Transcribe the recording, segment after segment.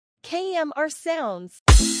KMRSounds.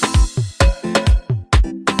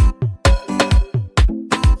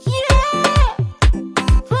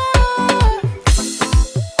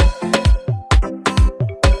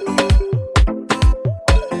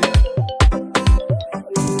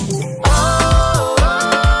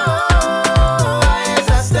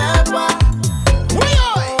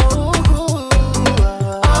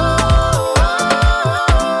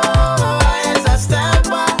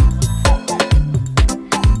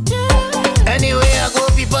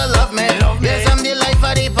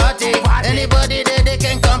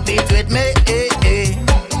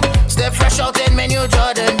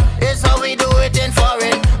 Jordan, it's how we do it in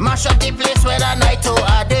foreign. Mash up the place where the night to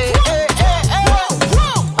a day.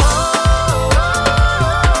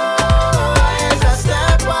 It's a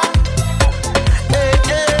stepper.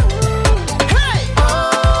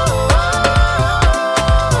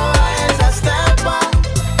 It's a stepper.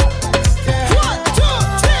 1, 2,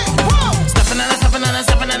 3, 4. Stepping and stepping and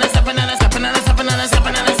stepping and stepping and stepping and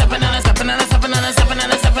stepping and stepping and stepping and stepping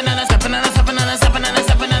and stepping and stepping and stepping and stepping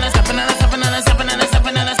and stepping and stepping and stepping and stepping and stepping and stepping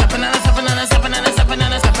and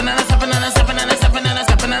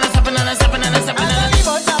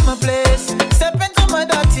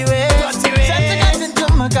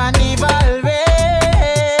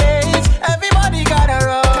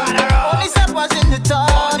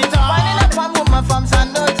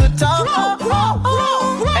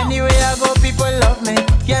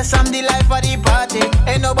yes, I'm the life of the party.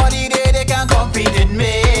 Ain't nobody there, they can compete with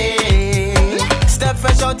me. Step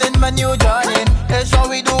fresh out in my new Jordan. It's how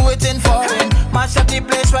we do it in foreign. Mash up the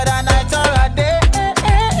place where the nights are a day.